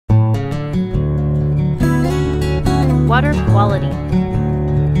water quality.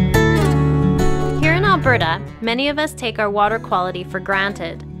 Here in Alberta, many of us take our water quality for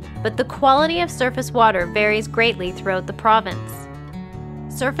granted, but the quality of surface water varies greatly throughout the province.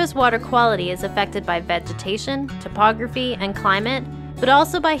 Surface water quality is affected by vegetation, topography, and climate, but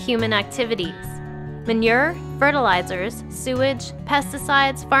also by human activities. Manure, fertilizers, sewage,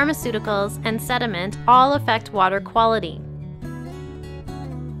 pesticides, pharmaceuticals, and sediment all affect water quality.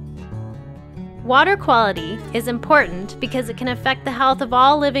 Water quality is important because it can affect the health of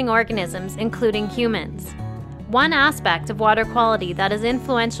all living organisms, including humans. One aspect of water quality that is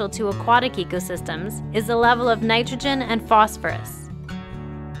influential to aquatic ecosystems is the level of nitrogen and phosphorus.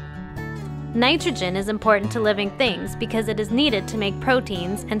 Nitrogen is important to living things because it is needed to make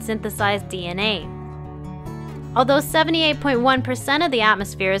proteins and synthesize DNA. Although 78.1% of the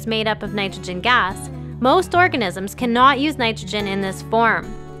atmosphere is made up of nitrogen gas, most organisms cannot use nitrogen in this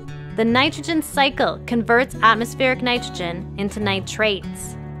form. The nitrogen cycle converts atmospheric nitrogen into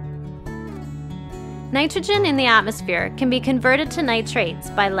nitrates. Nitrogen in the atmosphere can be converted to nitrates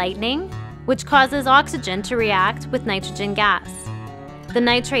by lightning, which causes oxygen to react with nitrogen gas. The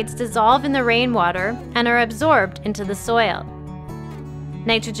nitrates dissolve in the rainwater and are absorbed into the soil.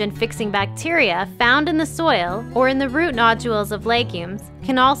 Nitrogen-fixing bacteria found in the soil or in the root nodules of legumes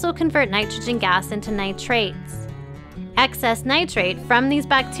can also convert nitrogen gas into nitrates. Excess nitrate from these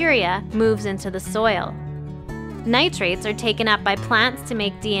bacteria moves into the soil. Nitrates are taken up by plants to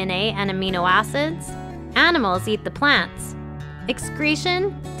make DNA and amino acids. Animals eat the plants.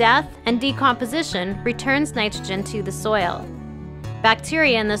 Excretion, death, and decomposition returns nitrogen to the soil.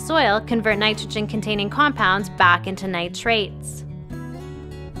 Bacteria in the soil convert nitrogen-containing compounds back into nitrates.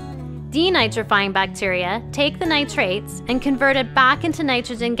 Denitrifying bacteria take the nitrates and convert it back into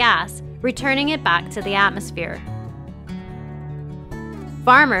nitrogen gas, returning it back to the atmosphere.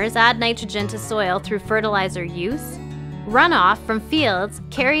 Farmers add nitrogen to soil through fertilizer use. Runoff from fields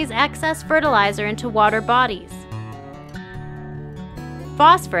carries excess fertilizer into water bodies.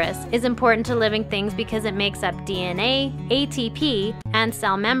 Phosphorus is important to living things because it makes up DNA, ATP, and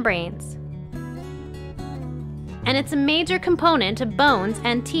cell membranes. And it's a major component of bones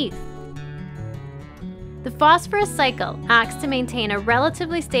and teeth. The phosphorus cycle acts to maintain a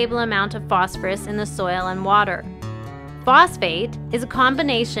relatively stable amount of phosphorus in the soil and water. Phosphate is a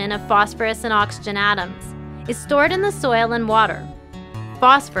combination of phosphorus and oxygen atoms. It's stored in the soil and water.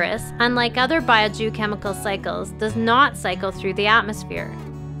 Phosphorus, unlike other biogeochemical cycles, does not cycle through the atmosphere.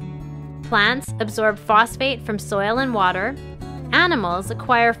 Plants absorb phosphate from soil and water. Animals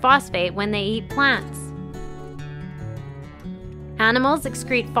acquire phosphate when they eat plants. Animals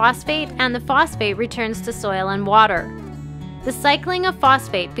excrete phosphate and the phosphate returns to soil and water. The cycling of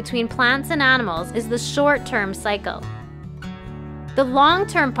phosphate between plants and animals is the short-term cycle. The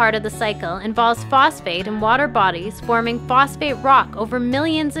long-term part of the cycle involves phosphate in water bodies forming phosphate rock over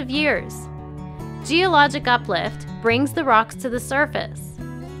millions of years. Geologic uplift brings the rocks to the surface.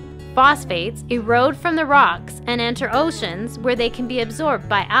 Phosphates erode from the rocks and enter oceans where they can be absorbed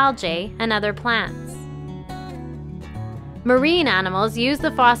by algae and other plants. Marine animals use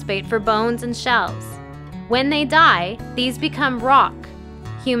the phosphate for bones and shells. When they die, these become rock.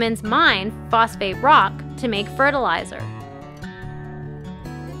 Humans mine phosphate rock to make fertilizer.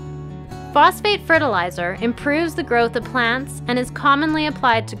 Phosphate fertilizer improves the growth of plants and is commonly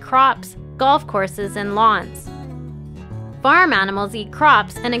applied to crops, golf courses, and lawns. Farm animals eat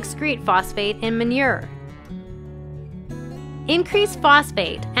crops and excrete phosphate in manure. Increased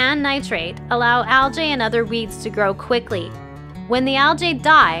phosphate and nitrate allow algae and other weeds to grow quickly. When the algae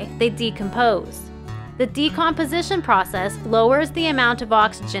die, they decompose. The decomposition process lowers the amount of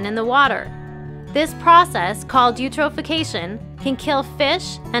oxygen in the water. This process, called eutrophication, can kill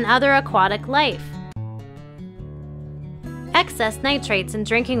fish and other aquatic life. Excess nitrates in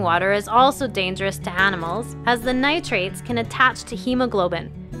drinking water is also dangerous to animals, as the nitrates can attach to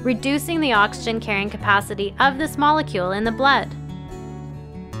hemoglobin, reducing the oxygen carrying capacity of this molecule in the blood.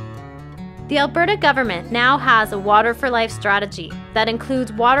 The Alberta government now has a Water for Life strategy that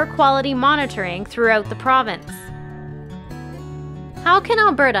includes water quality monitoring throughout the province. How can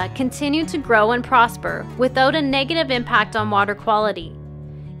Alberta continue to grow and prosper without a negative impact on water quality?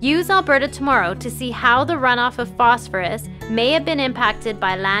 Use Alberta Tomorrow to see how the runoff of phosphorus may have been impacted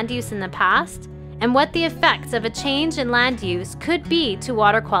by land use in the past and what the effects of a change in land use could be to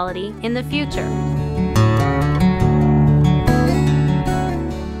water quality in the future.